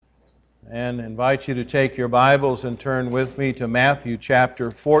and invite you to take your Bibles and turn with me to Matthew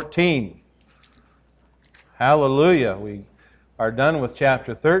chapter 14. Hallelujah. We are done with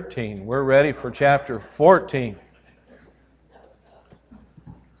chapter 13. We're ready for chapter 14.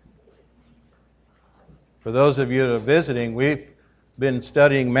 For those of you that are visiting, we've been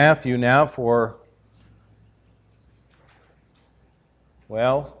studying Matthew now for,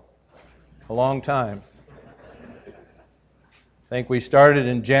 a long time. I think we started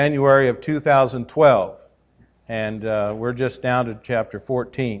in January of 2012, and we're just down to chapter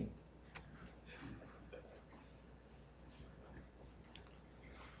 14.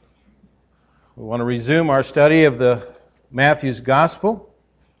 We want to resume our study of the Matthew's Gospel,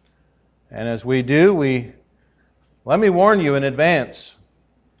 and as we do, let me warn you in advance,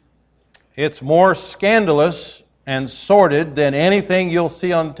 it's more scandalous and sordid than anything you'll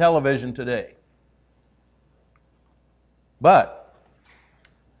see on television today. But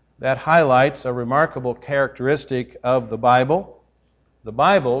that highlights a remarkable characteristic of the Bible. The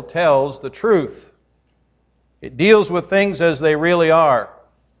Bible tells the truth. It deals with things as they really are.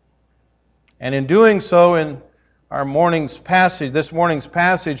 And in doing so, in our this morning's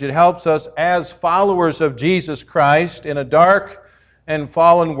passage, it helps us as followers of Jesus Christ in a dark and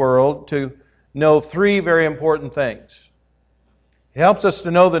fallen world to know three very important things. It helps us to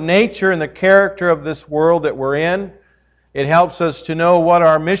know the nature and the character of this world that we're in. It helps us to know what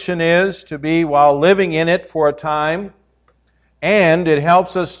our mission is to be while living in it for a time. And it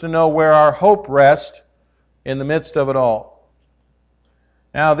helps us to know where our hope rests in the midst of it all.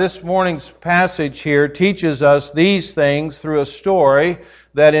 Now, this morning's passage here teaches us these things through a story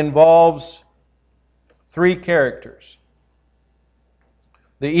that involves three characters.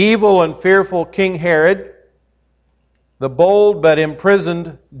 The evil and fearful King Herod, the bold but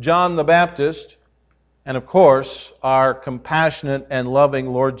imprisoned John the Baptist, and of course, our compassionate and loving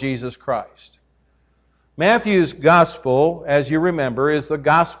Lord Jesus Christ. Matthew's Gospel, as you remember, is the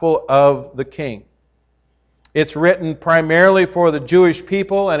Gospel of the King. It's written primarily for the Jewish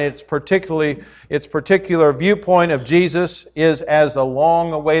people, and its particular viewpoint of Jesus is as a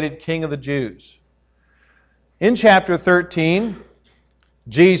long-awaited King of the Jews. In chapter 13,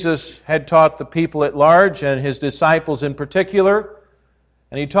 Jesus had taught the people at large, and His disciples in particular,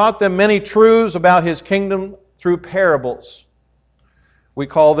 and He taught them many truths about His kingdom through parables. We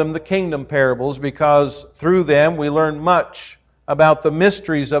call them the kingdom parables because through them we learn much about the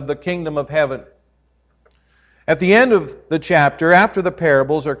mysteries of the kingdom of heaven. At the end of the chapter, after the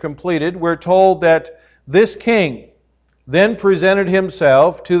parables are completed, we're told that this king then presented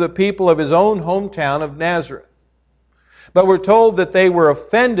himself to the people of his own hometown of Nazareth. But we're told that they were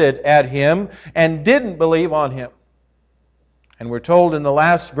offended at him and didn't believe on him. And we're told in the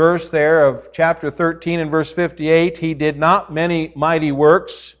last verse there of chapter 13 and verse 58, he did not many mighty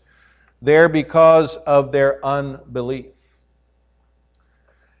works there because of their unbelief.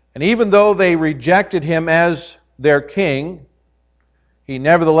 And even though they rejected him as their king, he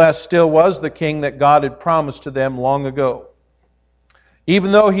nevertheless still was the king that God had promised to them long ago.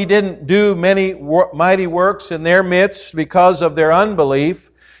 Even though he didn't do many mighty works in their midst because of their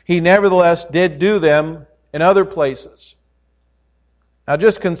unbelief, he nevertheless did do them in other places. Now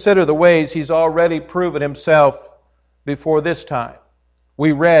just consider the ways He's already proven Himself before this time.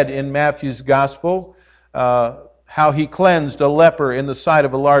 We read in Matthew's Gospel how He cleansed a leper in the sight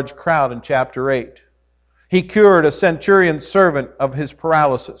of a large crowd in chapter 8. He cured a centurion's servant of his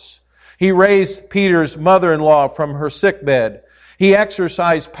paralysis. He raised Peter's mother-in-law from her sickbed. He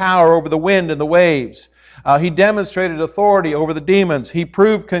exercised power over the wind and the waves. He demonstrated authority over the demons. He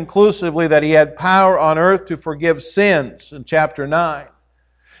proved conclusively that He had power on earth to forgive sins in chapter 9.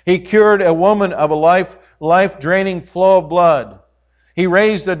 He cured a woman of a life-draining flow of blood. He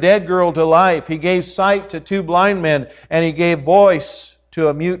raised a dead girl to life. He gave sight to two blind men, and He gave voice to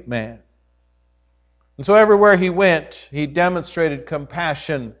a mute man. And so everywhere He went, He demonstrated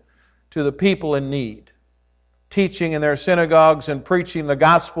compassion to the people in need, teaching in their synagogues and preaching the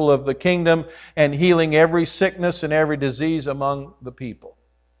gospel of the kingdom and healing every sickness and every disease among the people.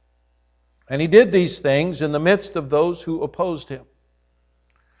 And He did these things in the midst of those who opposed Him.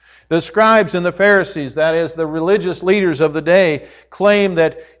 The scribes and the Pharisees, that is, the religious leaders of the day, claimed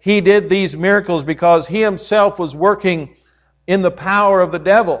that He did these miracles because He Himself was working in the power of the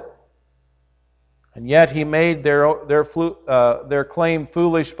devil. And yet He made their claim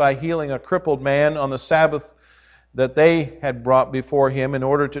foolish by healing a crippled man on the Sabbath that they had brought before Him in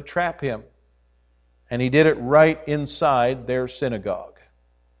order to trap Him. And He did it right inside their synagogue.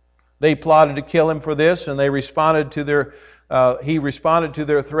 They plotted to kill Him for this, and He responded to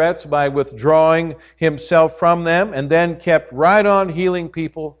their threats by withdrawing Himself from them, and then kept right on healing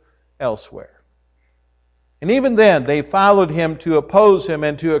people elsewhere. And even then, they followed him to oppose him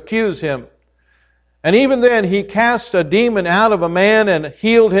and to accuse him. And even then, he cast a demon out of a man and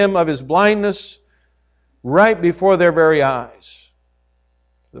healed him of his blindness right before their very eyes.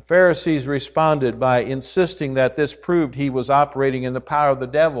 The Pharisees responded by insisting that this proved he was operating in the power of the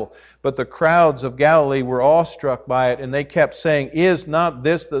devil. But the crowds of Galilee were awestruck by it, and they kept saying, "Is not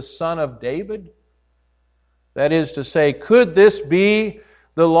this the son of David?" That is to say, could this be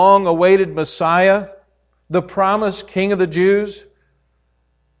the long-awaited Messiah, the promised King of the Jews?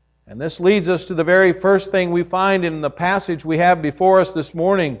 And this leads us to the very first thing we find in the passage we have before us this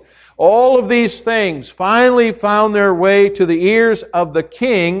morning. All of these things finally found their way to the ears of the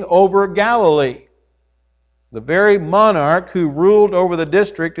king over Galilee, the very monarch who ruled over the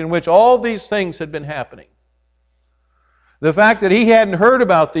district in which all these things had been happening. The fact that he hadn't heard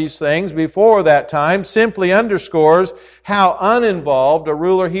about these things before that time simply underscores how uninvolved a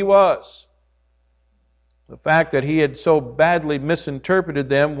ruler he was. The fact that he had so badly misinterpreted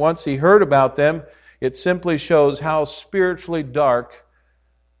them once he heard about them, it simply shows how spiritually dark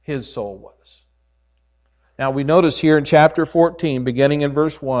his soul was. Now we notice here in chapter 14, beginning in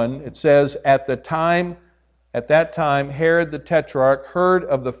verse 1, it says, At that time, Herod the Tetrarch heard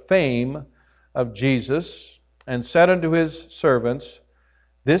of the fame of Jesus, and said unto his servants,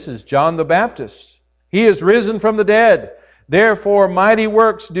 This is John the Baptist. He is risen from the dead. Therefore mighty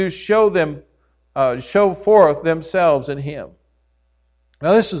works do show forth themselves in him.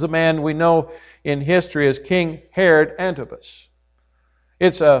 Now this is a man we know in history as King Herod Antipas.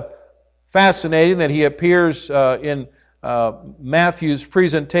 It's fascinating that he appears in Matthew's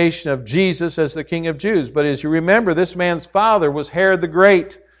presentation of Jesus as the King of Jews. But as you remember, this man's father was Herod the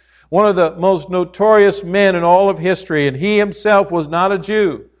Great, one of the most notorious men in all of history, and he himself was not a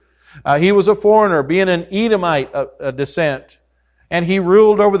Jew. He was a foreigner, being an Edomite descent, and he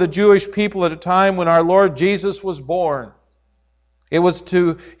ruled over the Jewish people at a time when our Lord Jesus was born. It was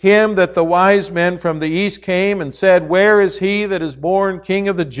to him that the wise men from the east came and said, Where is he that is born King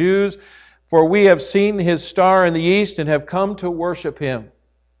of the Jews? For we have seen his star in the east and have come to worship him.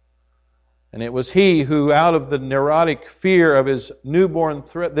 And it was he who, out of the neurotic fear of his newborn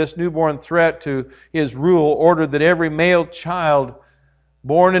threat to his rule, ordered that every male child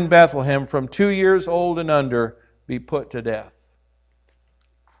born in Bethlehem from 2 years old and under be put to death.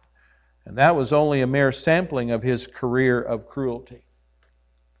 And that was only a mere sampling of his career of cruelty.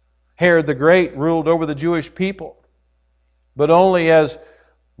 Herod the Great ruled over the Jewish people, but only as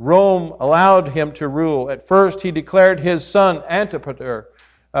Rome allowed him to rule. At first he declared his son Antipater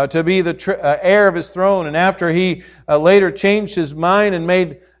to be the heir of his throne, and after he later changed his mind and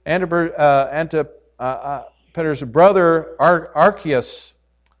made Antipater's brother Archelaus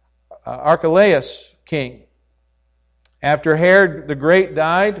king. After Herod the Great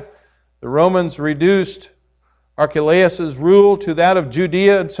died, the Romans reduced Archelaus' rule to that of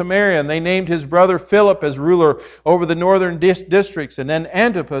Judea and Samaria, and they named his brother Philip as ruler over the northern districts, and then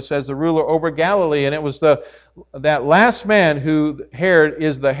Antipas as the ruler over Galilee. And it was that last man who Herod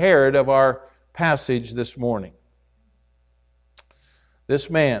is the Herod of our passage this morning. This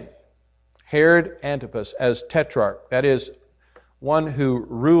man, Herod Antipas, as tetrarch, that is, one who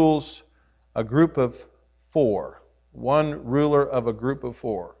rules a group of four, one ruler of a group of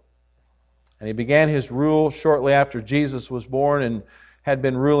four. And he began his rule shortly after Jesus was born and had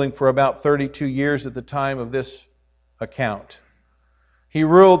been ruling for about 32 years at the time of this account. He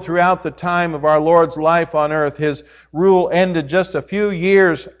ruled throughout the time of our Lord's life on earth. His rule ended just a few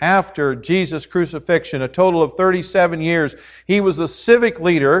years after Jesus' crucifixion, a total of 37 years. He was the civic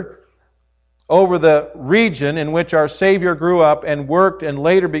leader over the region in which our Savior grew up and worked and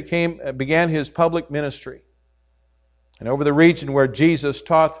later began his public ministry. And over the region where Jesus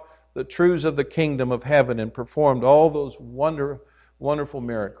taught the truths of the kingdom of heaven and performed all those wonderful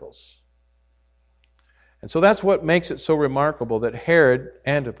miracles. And so that's what makes it so remarkable that Herod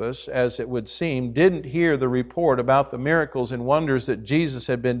Antipas, as it would seem, didn't hear the report about the miracles and wonders that Jesus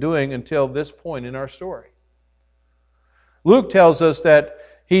had been doing until this point in our story. Luke tells us that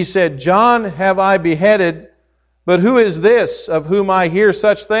he said, John have I beheaded, but who is this of whom I hear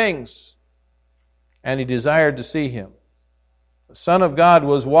such things? And he desired to see him. The Son of God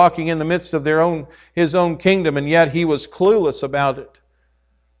was walking in the midst of his own kingdom, and yet he was clueless about it.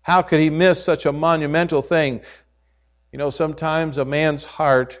 How could he miss such a monumental thing? You know, sometimes a man's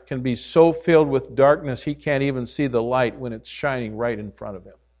heart can be so filled with darkness he can't even see the light when it's shining right in front of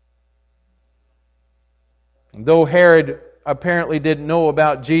him. And though Herod apparently didn't know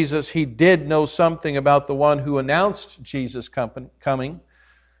about Jesus, he did know something about the one who announced Jesus' coming.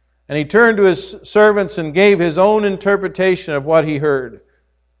 And he turned to his servants and gave his own interpretation of what he heard.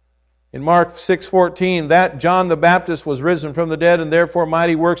 In Mark 6:14, that John the Baptist was risen from the dead, and therefore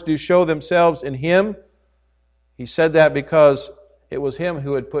mighty works do show themselves in him. He said that because it was him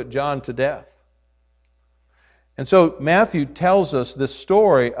who had put John to death. And so Matthew tells us the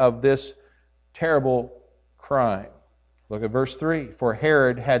story of this terrible crime. Look at verse 3. For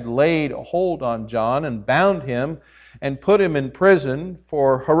Herod had laid a hold on John and bound him and put him in prison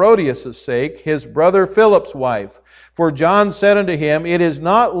for Herodias' sake, his brother Philip's wife. For John said unto him, It is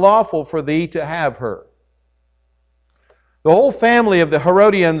not lawful for thee to have her. The whole family of the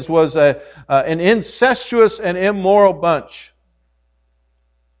Herodians was an incestuous and immoral bunch.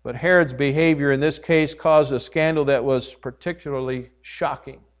 But Herod's behavior in this case caused a scandal that was particularly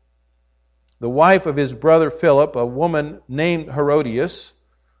shocking. The wife of his brother Philip, a woman named Herodias,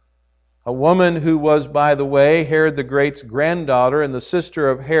 a woman who was, by the way, Herod the Great's granddaughter and the sister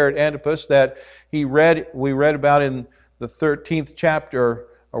of Herod Antipas that we read about in the 13th chapter,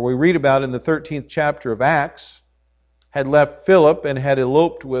 or we read about in the 13th chapter of Acts, had left Philip and had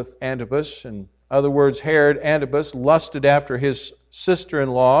eloped with Antipas. In other words, Herod Antipas lusted after his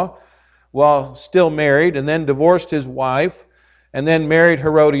sister-in-law while still married, and then divorced his wife, and then married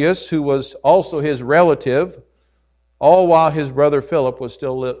Herodias, who was also his relative, all while his brother Philip was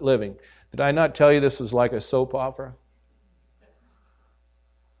still living. Did I not tell you this was like a soap opera?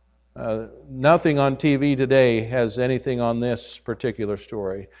 Nothing on TV today has anything on this particular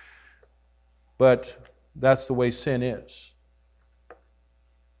story. But that's the way sin is.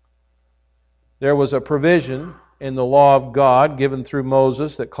 There was a provision in the law of God given through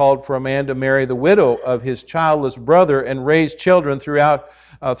Moses that called for a man to marry the widow of his childless brother and raise children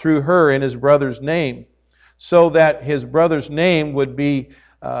through her in his brother's name, so that his brother's name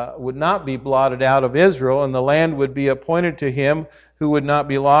would not be blotted out of Israel, and the land would be appointed to him who would not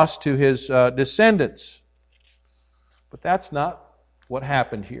be lost to his descendants. But that's not what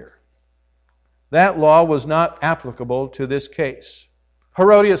happened here. That law was not applicable to this case.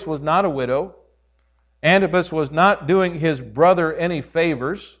 Herodias was not a widow. Antipas was not doing his brother any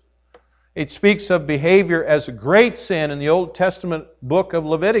favors. It speaks of behavior as a great sin in the Old Testament book of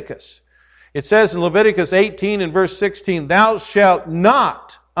Leviticus. It says in Leviticus 18 and verse 16, Thou shalt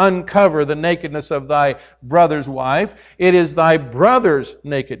not uncover the nakedness of thy brother's wife. It is thy brother's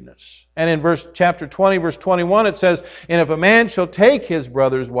nakedness. And in chapter 20, verse 21, it says, And if a man shall take his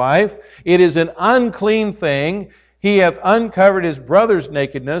brother's wife, it is an unclean thing. He hath uncovered his brother's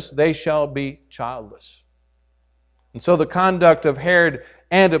nakedness, they shall be childless. And so the conduct of Herod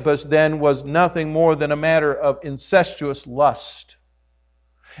Antipas then was nothing more than a matter of incestuous lust.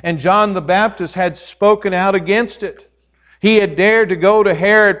 And John the Baptist had spoken out against it. He had dared to go to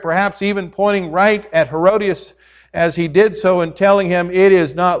Herod, perhaps even pointing right at Herodias as he did so and telling him, It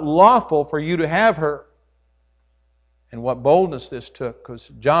is not lawful for you to have her. And what boldness this took,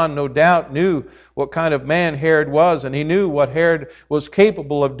 because John no doubt knew what kind of man Herod was, and he knew what Herod was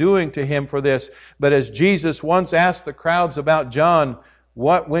capable of doing to him for this. But as Jesus once asked the crowds about John,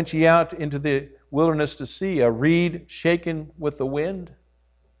 What went ye out into the wilderness to see? A reed shaken with the wind?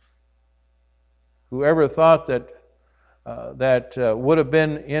 Whoever thought that would have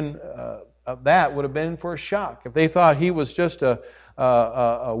been in for a shock. If they thought he was just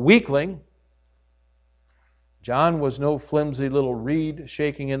a weakling. John was no flimsy little reed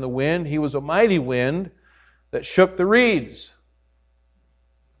shaking in the wind. He was a mighty wind that shook the reeds.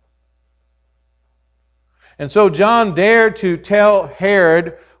 And so John dared to tell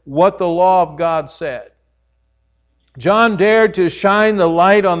Herod what the law of God said. John dared to shine the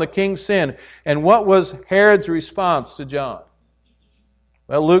light on the king's sin. And what was Herod's response to John?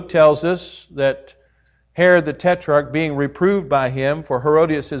 Well, Luke tells us that Herod the Tetrarch, being reproved by him for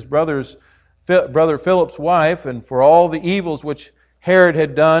Herodias, his brother Philip's wife, and for all the evils which Herod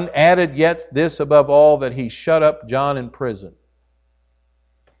had done, added yet this above all, that he shut up John in prison.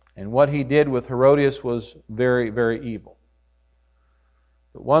 And what he did with Herodias was very, very evil.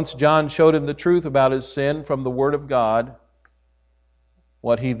 But once John showed him the truth about his sin from the Word of God,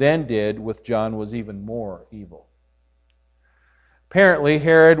 what he then did with John was even more evil. Apparently,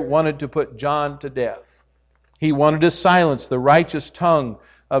 Herod wanted to put John to death. He wanted to silence the righteous tongue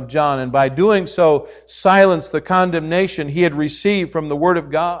of John, and by doing so, silence the condemnation he had received from the Word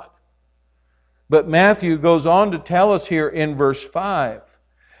of God. But Matthew goes on to tell us here in verse 5,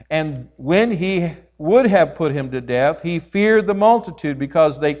 And when he would have put him to death, he feared the multitude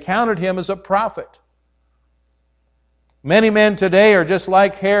because they counted him as a prophet. Many men today are just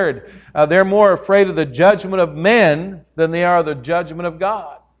like Herod. They're more afraid of the judgment of men than they are the judgment of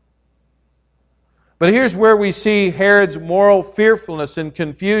God. But here's where we see Herod's moral fearfulness and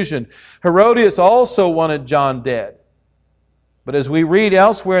confusion. Herodias also wanted John dead. But as we read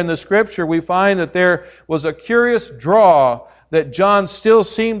elsewhere in the Scripture, we find that there was a curious draw that John still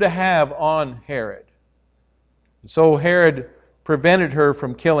seemed to have on Herod. So Herod prevented her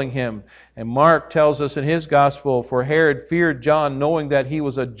from killing him. And Mark tells us in his Gospel, for Herod feared John, knowing that he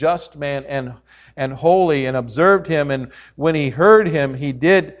was a just man and holy, and observed him. And when he heard him, he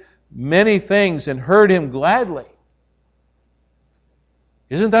did many things and heard him gladly.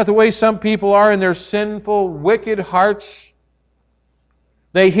 Isn't that the way some people are in their sinful, wicked hearts?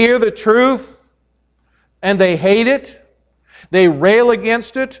 They hear the truth and they hate it. They rail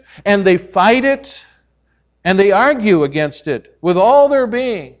against it and they fight it and they argue against it with all their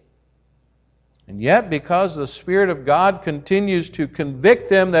being. And yet, because the Spirit of God continues to convict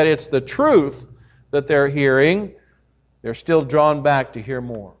them that it's the truth that they're hearing, they're still drawn back to hear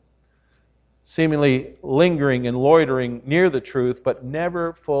more. Seemingly lingering and loitering near the truth, but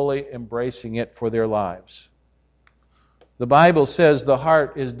never fully embracing it for their lives. The Bible says the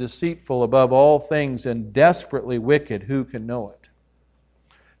heart is deceitful above all things and desperately wicked. Who can know it?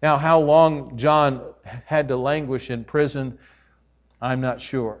 Now, how long John had to languish in prison, I'm not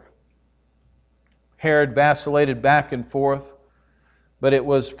sure. Herod vacillated back and forth, but it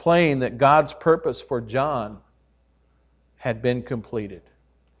was plain that God's purpose for John had been completed.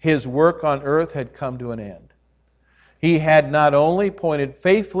 His work on earth had come to an end. He had not only pointed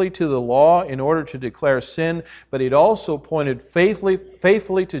faithfully to the law in order to declare sin, but he'd also pointed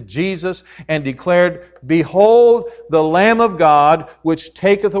faithfully to Jesus and declared, "Behold, the Lamb of God, which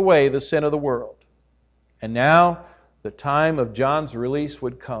taketh away the sin of the world." And now the time of John's release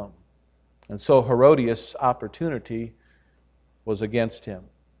would come. And so Herodias' opportunity was against him.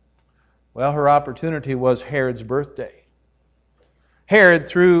 Well, her opportunity was Herod's birthday. Herod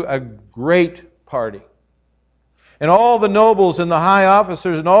threw a great party. And all the nobles and the high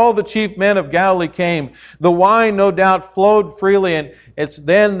officers and all the chief men of Galilee came. The wine, no doubt, flowed freely, and it's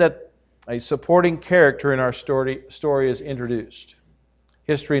then that a supporting character in our story is introduced.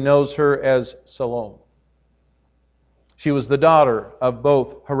 History knows her as Salome. She was the daughter of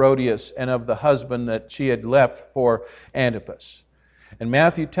both Herodias and of the husband that she had left for Antipas. And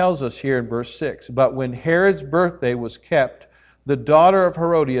Matthew tells us here in verse 6, "But when Herod's birthday was kept, the daughter of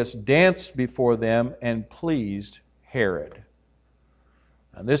Herodias danced before them and pleased Herod."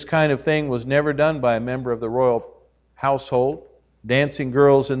 And this kind of thing was never done by a member of the royal household. Dancing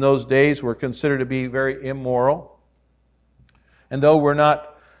girls in those days were considered to be very immoral. And though we're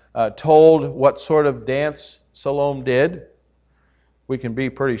not told what sort of dance Salome did, we can be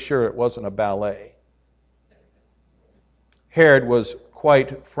pretty sure it wasn't a ballet. Herod was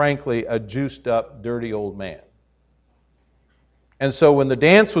quite frankly a juiced up, dirty old man. And so when the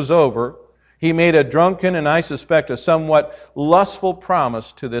dance was over, he made a drunken and I suspect a somewhat lustful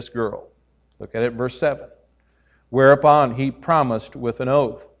promise to this girl. Look at it, verse 7. Whereupon he promised with an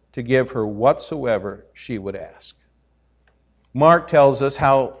oath to give her whatsoever she would ask. Mark tells us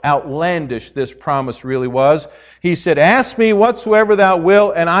how outlandish this promise really was. He said, "Ask me whatsoever thou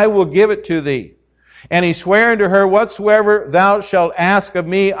wilt, and I will give it to thee." And he sware unto her, "Whatsoever thou shalt ask of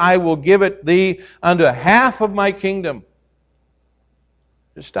me, I will give it thee unto half of my kingdom."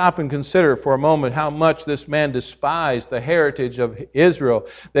 Just stop and consider for a moment how much this man despised the heritage of Israel,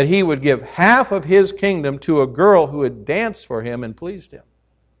 that he would give half of his kingdom to a girl who had danced for him and pleased him.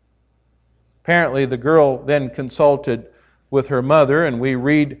 Apparently, the girl then consulted with her mother, and we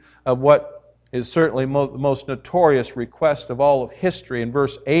read of what is certainly the most notorious request of all of history. In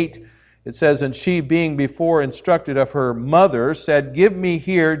verse 8, it says, "And she, being before instructed of her mother, said, Give me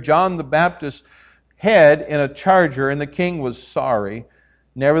here John the Baptist's head in a charger. And the king was sorry.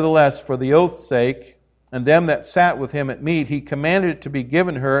 Nevertheless, for the oath's sake, and them that sat with him at meat, he commanded it to be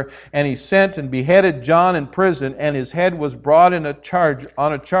given her. And he sent and beheaded John in prison, and his head was brought on a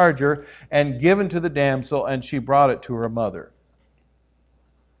charger, and given to the damsel, and she brought it to her mother."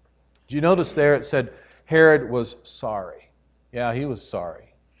 Did you notice there it said Herod was sorry? Yeah, he was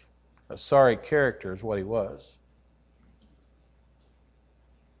sorry. A sorry character is what he was.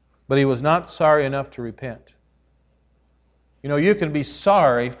 But he was not sorry enough to repent. You know, you can be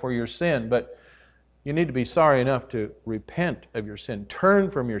sorry for your sin, but you need to be sorry enough to repent of your sin, turn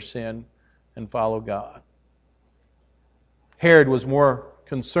from your sin, and follow God. Herod was more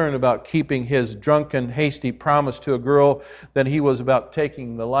concerned about keeping his drunken, hasty promise to a girl than he was about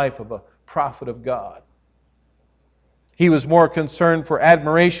taking the life of a prophet of God. He was more concerned for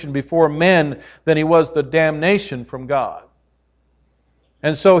admiration before men than he was the damnation from God.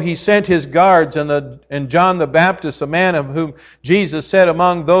 And so he sent his guards, and John the Baptist, a man of whom Jesus said,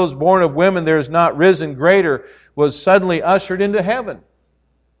 "Among those born of women there is not risen greater," was suddenly ushered into heaven.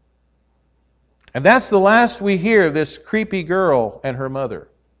 And that's the last we hear of this creepy girl and her mother.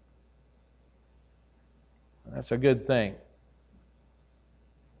 That's a good thing,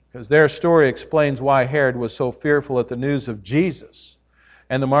 because their story explains why Herod was so fearful at the news of Jesus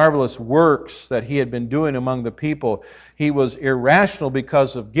and the marvelous works that he had been doing among the people. He was irrational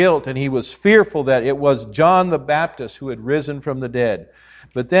because of guilt, and he was fearful that it was John the Baptist who had risen from the dead.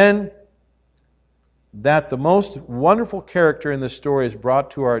 But then, that the most wonderful character in this story is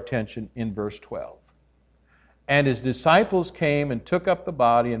brought to our attention in verse 12. And his disciples came and took up the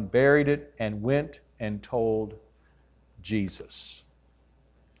body and buried it and went and told Jesus.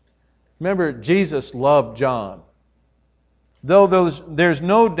 Remember, Jesus loved John. Though there's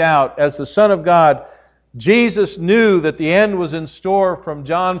no doubt, as the Son of God, Jesus knew that the end was in store from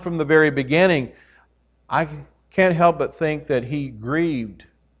John from the very beginning. I can't help but think that he grieved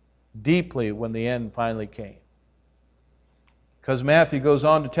deeply when the end finally came. Because Matthew goes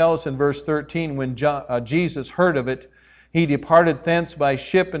on to tell us in verse 13, when Jesus heard of it, he departed thence by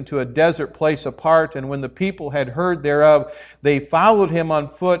ship into a desert place apart, and when the people had heard thereof, they followed him on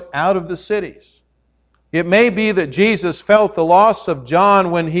foot out of the cities. It may be that Jesus felt the loss of John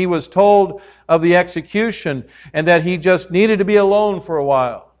when he was told of the execution, and that he just needed to be alone for a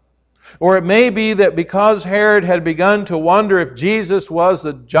while. Or it may be that because Herod had begun to wonder if Jesus was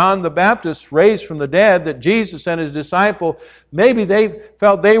the John the Baptist raised from the dead, that Jesus and his disciple, maybe they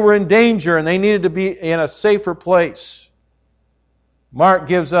felt they were in danger and they needed to be in a safer place. Mark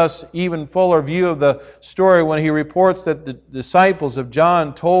gives us even fuller view of the story when he reports that the disciples of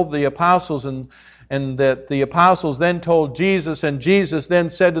John told the apostles, and that the apostles then told Jesus, and Jesus then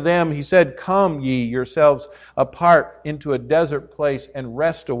said to them, he said, "Come ye yourselves apart into a desert place and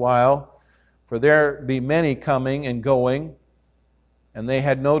rest a while, for there be many coming and going." And they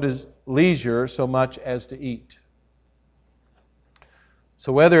had no leisure so much as to eat.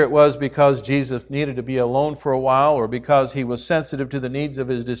 So whether it was because Jesus needed to be alone for a while, or because he was sensitive to the needs of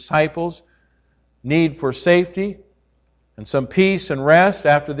his disciples, need for safety and some peace and rest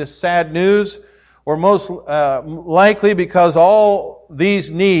after this sad news, or most likely because all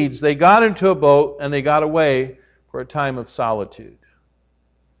these needs, they got into a boat and they got away for a time of solitude.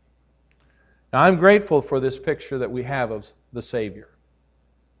 Now, I'm grateful for this picture that we have of the Savior.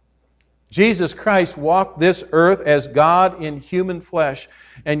 Jesus Christ walked this earth as God in human flesh,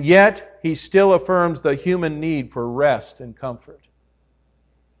 and yet He still affirms the human need for rest and comfort.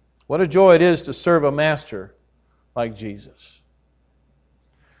 What a joy it is to serve a master like Jesus.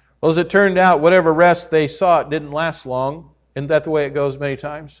 Well, as it turned out, whatever rest they sought didn't last long. Isn't that the way it goes many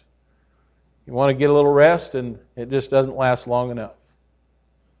times? You want to get a little rest, and it just doesn't last long enough.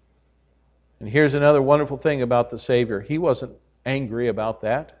 And here's another wonderful thing about the Savior. He wasn't angry about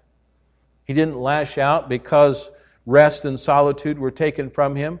that. He didn't lash out because rest and solitude were taken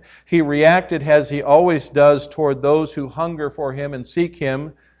from Him. He reacted as He always does toward those who hunger for Him and seek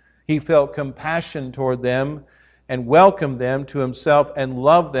Him. He felt compassion toward them and welcomed them to Himself and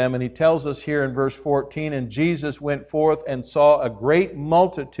loved them. And He tells us here in verse 14, "And Jesus went forth and saw a great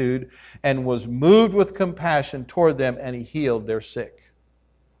multitude and was moved with compassion toward them, and He healed their sick."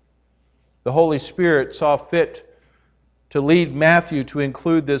 The Holy Spirit saw fit to lead Matthew to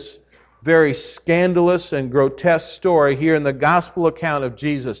include this very scandalous and grotesque story here in the gospel account of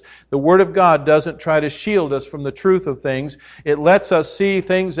Jesus. The Word of God doesn't try to shield us from the truth of things. It lets us see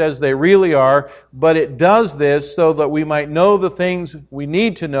things as they really are, but it does this so that we might know the things we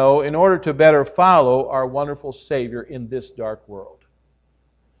need to know in order to better follow our wonderful Savior in this dark world.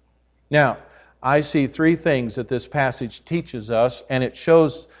 Now, I see three things that this passage teaches us, and it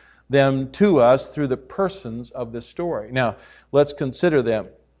shows them to us through the persons of this story. Now, let's consider them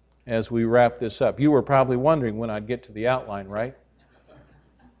as we wrap this up. You were probably wondering when I'd get to the outline, right?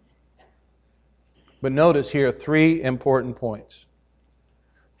 But notice here three important points.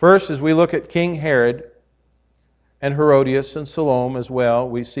 First, as we look at King Herod and Herodias and Salome as well,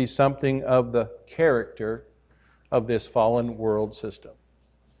 we see something of the character of this fallen world system.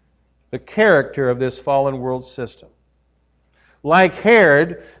 The character of this fallen world system. Like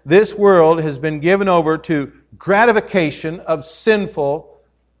Herod, this world has been given over to gratification of sinful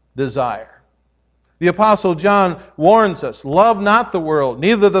desire. The Apostle John warns us, "Love not the world,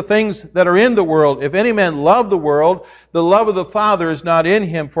 neither the things that are in the world. If any man love the world, the love of the Father is not in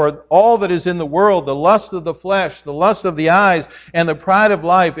him. For all that is in the world, the lust of the flesh, the lust of the eyes, and the pride of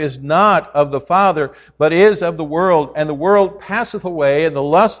life is not of the Father, but is of the world. And the world passeth away, and the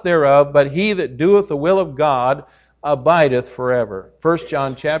lust thereof, but he that doeth the will of God abideth forever." 1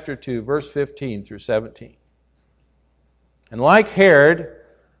 John chapter 2, verse 15 through 17. And like Herod,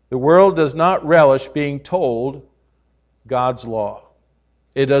 the world does not relish being told God's law.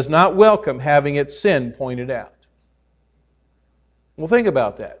 It does not welcome having its sin pointed out. Well, think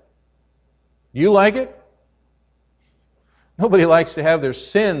about that. Do you like it? Nobody likes to have their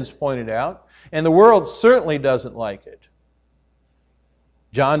sins pointed out, and the world certainly doesn't like it.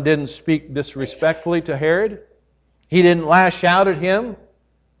 John didn't speak disrespectfully to Herod. He didn't lash out at him.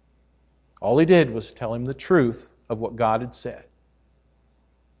 All he did was tell him the truth of what God had said.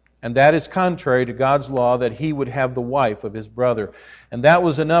 And that is contrary to God's law that he would have the wife of his brother. And that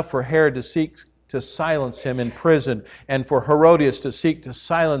was enough for Herod to seek to silence him in prison, and for Herodias to seek to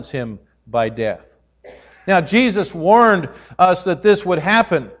silence him by death. Now, Jesus warned us that this would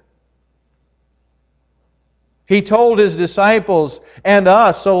happen. He told His disciples and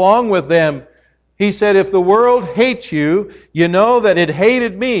us along with them, He said, if the world hates you, you know that it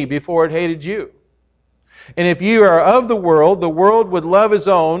hated me before it hated you. And if you are of the world would love his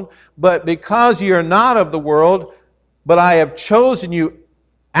own, but because you are not of the world, but I have chosen you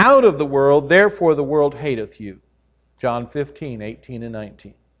out of the world, therefore the world hateth you. John 15, 18 and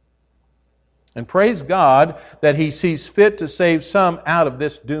 19. And praise God that He sees fit to save some out of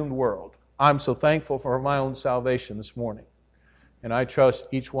this doomed world. I'm so thankful for my own salvation this morning. And I trust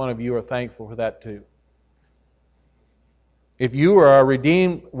each one of you are thankful for that too. If you are a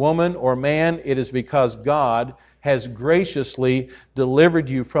redeemed woman or man, it is because God has graciously delivered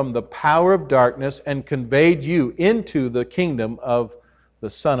you from the power of darkness and conveyed you into the kingdom of the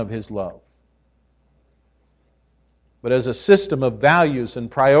Son of His love. But as a system of values and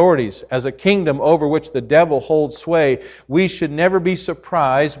priorities, as a kingdom over which the devil holds sway, we should never be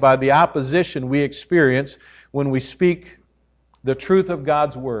surprised by the opposition we experience when we speak the truth of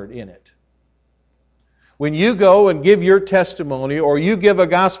God's Word in it. When you go and give your testimony, or you give a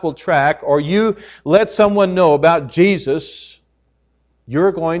gospel tract, or you let someone know about Jesus,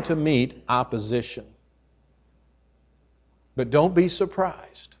 you're going to meet opposition. But don't be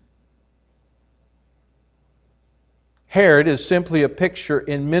surprised. Herod is simply a picture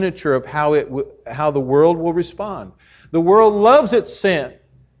in miniature of how the world will respond. The world loves its sin.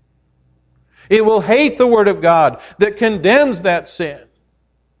 It will hate the Word of God that condemns that sin.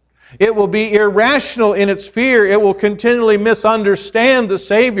 It will be irrational in its fear. It will continually misunderstand the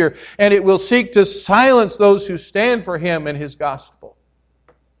Savior, and it will seek to silence those who stand for Him and His gospel.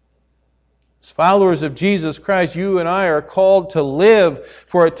 As followers of Jesus Christ, you and I are called to live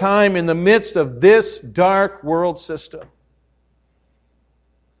for a time in the midst of this dark world system.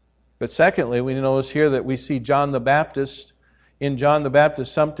 But secondly, we notice here that we see in John the Baptist,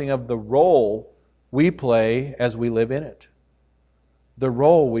 something of the role we play as we live in it. The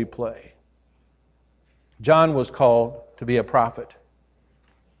role we play. John was called to be a prophet.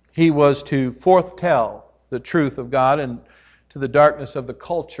 He was to foretell the truth of God and to the darkness of the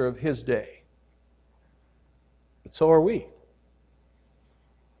culture of his day. But so are we.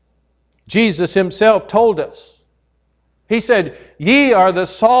 Jesus Himself told us. He said, "Ye are the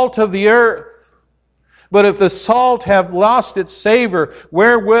salt of the earth. But if the salt have lost its savor,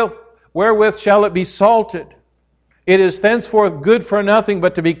 wherewith shall it be salted? It is thenceforth good for nothing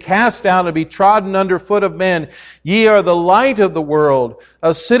but to be cast out and be trodden under foot of men. Ye are the light of the world.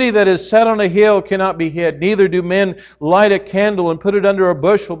 A city that is set on a hill cannot be hid. Neither do men light a candle and put it under a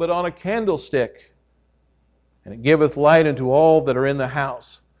bushel, but on a candlestick. And it giveth light unto all that are in the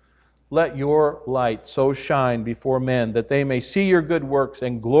house. Let your light so shine before men that they may see your good works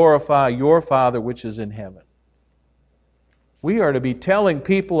and glorify your Father which is in heaven." We are to be telling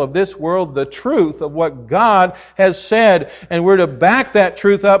people of this world the truth of what God has said, and we're to back that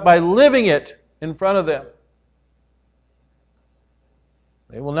truth up by living it in front of them.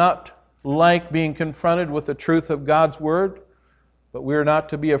 They will not like being confronted with the truth of God's Word, but we're not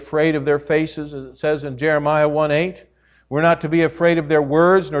to be afraid of their faces, as it says in Jeremiah 1:8. We're not to be afraid of their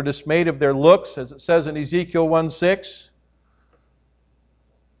words, nor dismayed of their looks, as it says in Ezekiel 1:6.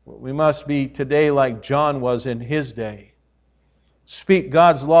 We must be today like John was in his day. Speak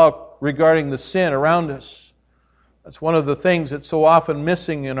God's law regarding the sin around us. That's one of the things that's so often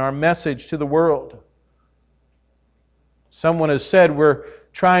missing in our message to the world. Someone has said we're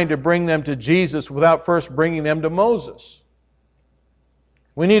trying to bring them to Jesus without first bringing them to Moses.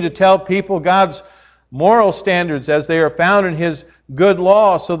 We need to tell people God's moral standards as they are found in His good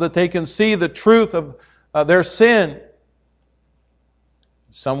law so that they can see the truth of their sin.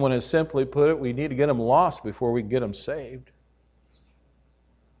 Someone has simply put it, we need to get them lost before we can get them saved.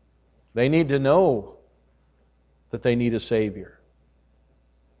 They need to know that they need a Savior.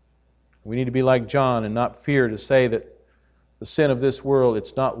 We need to be like John and not fear to say that the sin of this world,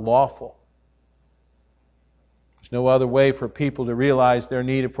 it's not lawful. There's no other way for people to realize their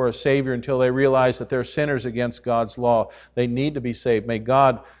need for a Savior until they realize that they're sinners against God's law. They need to be saved. May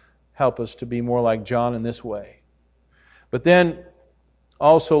God help us to be more like John in this way. But then,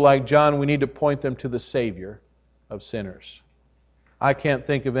 also like John, we need to point them to the Savior of sinners. I can't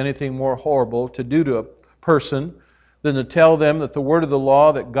think of anything more horrible to do to a person than to tell them that the word of the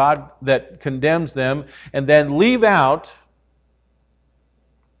law that condemns them, and then leave out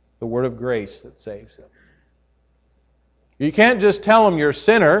the word of grace that saves them. You can't just tell them you're a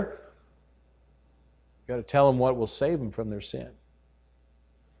sinner. You've got to tell them what will save them from their sin.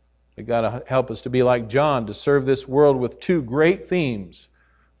 You've got to help us to be like John, to serve this world with two great themes.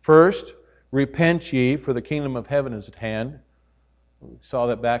 First, repent ye, for the kingdom of heaven is at hand. We saw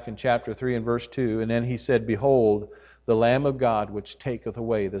that back in chapter 3 and verse 2. And then he said, behold, the Lamb of God, which taketh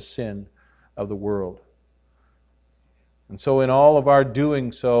away the sin of the world. And so in all of our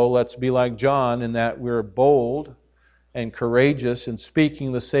doing so, let's be like John in that we're bold and courageous in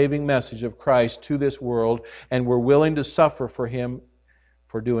speaking the saving message of Christ to this world, and we're willing to suffer for Him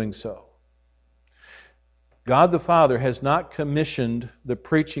for doing so. God the Father has not commissioned the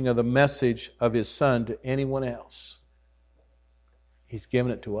preaching of the message of His Son to anyone else. He's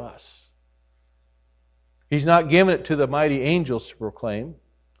given it to us. He's not given it to the mighty angels to proclaim.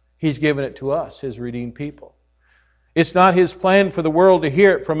 He's given it to us, His redeemed people. It's not His plan for the world to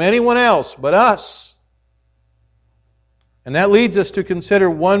hear it from anyone else but us. And that leads us to consider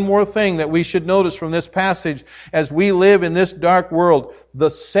one more thing that we should notice from this passage as we live in this dark world.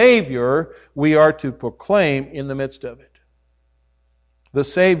 The Savior we are to proclaim in the midst of it. The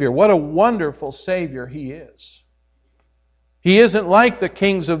Savior. What a wonderful Savior He is. He isn't like the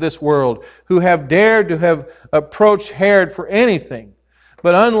kings of this world who have dared to have approached Herod for anything.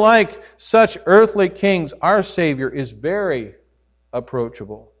 But unlike such earthly kings, our Savior is very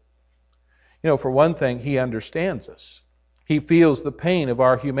approachable. You know, for one thing, He understands us. He feels the pain of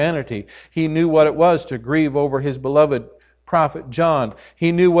our humanity. He knew what it was to grieve over His beloved prophet John.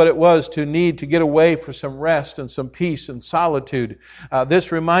 He knew what it was to need to get away for some rest and some peace and solitude.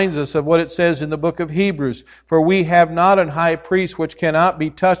 This reminds us of what it says in the book of Hebrews. For we have not an high priest which cannot be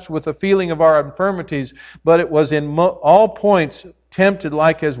touched with the feeling of our infirmities, but it was in all points tempted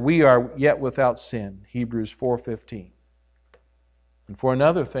like as we are, yet without sin. Hebrews 4:15. And for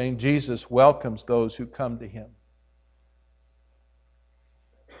another thing, Jesus welcomes those who come to Him.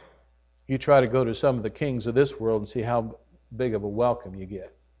 You try to go to some of the kings of this world and see how big of a welcome you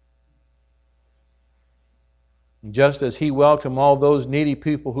get. And just as He welcomed all those needy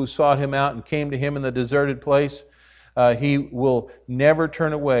people who sought Him out and came to Him in the deserted place, He will never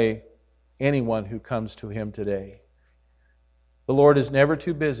turn away anyone who comes to Him today. The Lord is never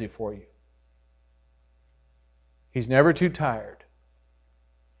too busy for you. He's never too tired.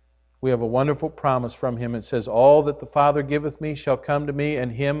 We have a wonderful promise from Him. It says, all that the Father giveth me shall come to me,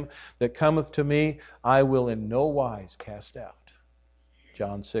 and him that cometh to me I will in no wise cast out.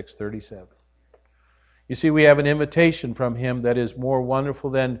 John 6:37. You see, we have an invitation from Him that is more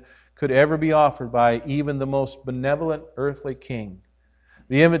wonderful than could ever be offered by even the most benevolent earthly king.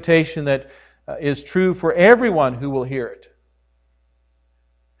 The invitation that is true for everyone who will hear it.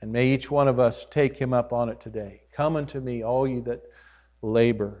 And may each one of us take Him up on it today. Come unto me, all ye that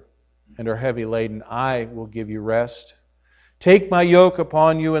labor and are heavy laden, I will give you rest. Take my yoke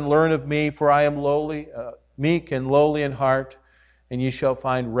upon you and learn of me, for I am meek and lowly in heart, and ye shall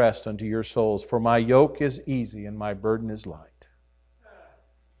find rest unto your souls. For my yoke is easy and my burden is light.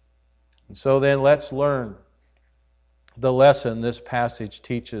 And so then let's learn the lesson this passage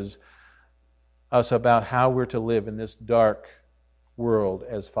teaches us about how we're to live in this dark world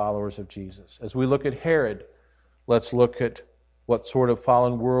as followers of Jesus. As we look at Herod, let's look at what sort of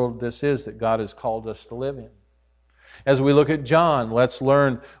fallen world this is that God has called us to live in. As we look at John, let's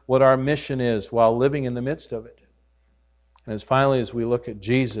learn what our mission is while living in the midst of it. And as we look at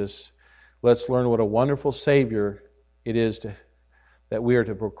Jesus, let's learn what a wonderful Savior it is that we are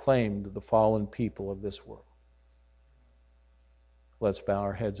to proclaim to the fallen people of this world. Let's bow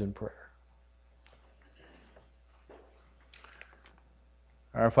our heads in prayer.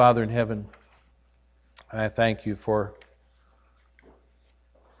 Our Father in heaven, I thank You for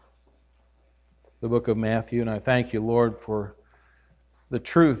the book of Matthew, and I thank You, Lord, for the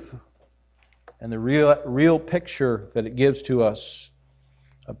truth and the real picture that it gives to us,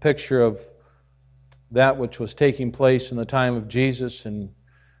 a picture of that which was taking place in the time of Jesus, and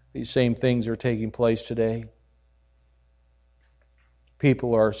these same things are taking place today.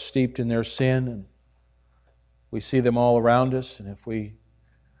 People are steeped in their sin, and we see them all around us, and if we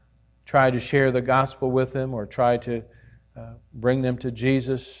try to share the gospel with them or try to bring them to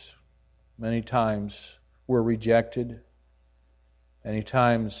Jesus, many times were rejected. Many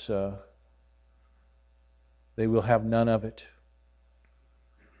times they will have none of it.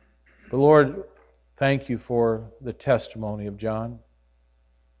 But Lord, thank you for the testimony of John.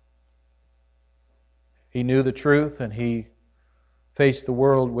 He knew the truth and he faced the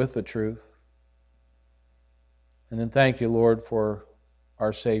world with the truth. And then thank you, Lord, for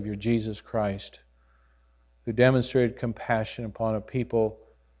our Savior, Jesus Christ, who demonstrated compassion upon a people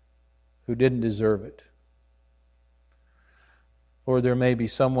who didn't deserve it. Lord, there may be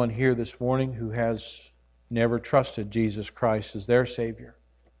someone here this morning who has never trusted Jesus Christ as their Savior.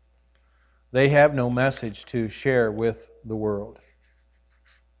 They have no message to share with the world.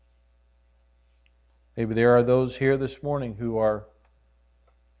 Maybe there are those here this morning who are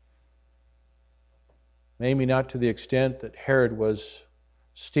maybe not to the extent that Herod was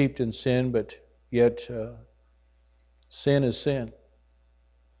steeped in sin, but yet sin is sin.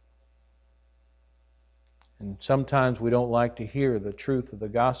 And sometimes we don't like to hear the truth of the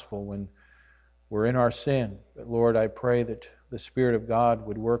gospel when we're in our sin. But Lord, I pray that the Spirit of God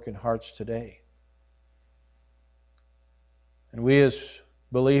would work in hearts today. And we as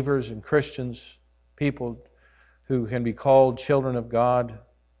believers and Christians, people who can be called children of God,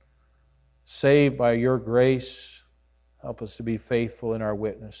 saved by your grace, help us to be faithful in our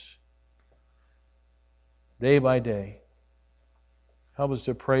witness. Day by day, help us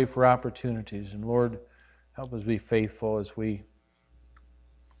to pray for opportunities. And Lord, help us be faithful as we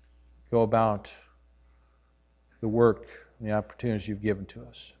go about the work and the opportunities you've given to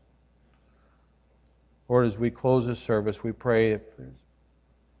us. Lord, as we close this service, we pray if there's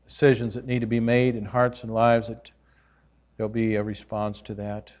decisions that need to be made in hearts and lives, that there'll be a response to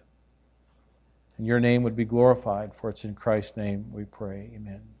that. And your name would be glorified, for it's in Christ's name we pray.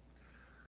 Amen.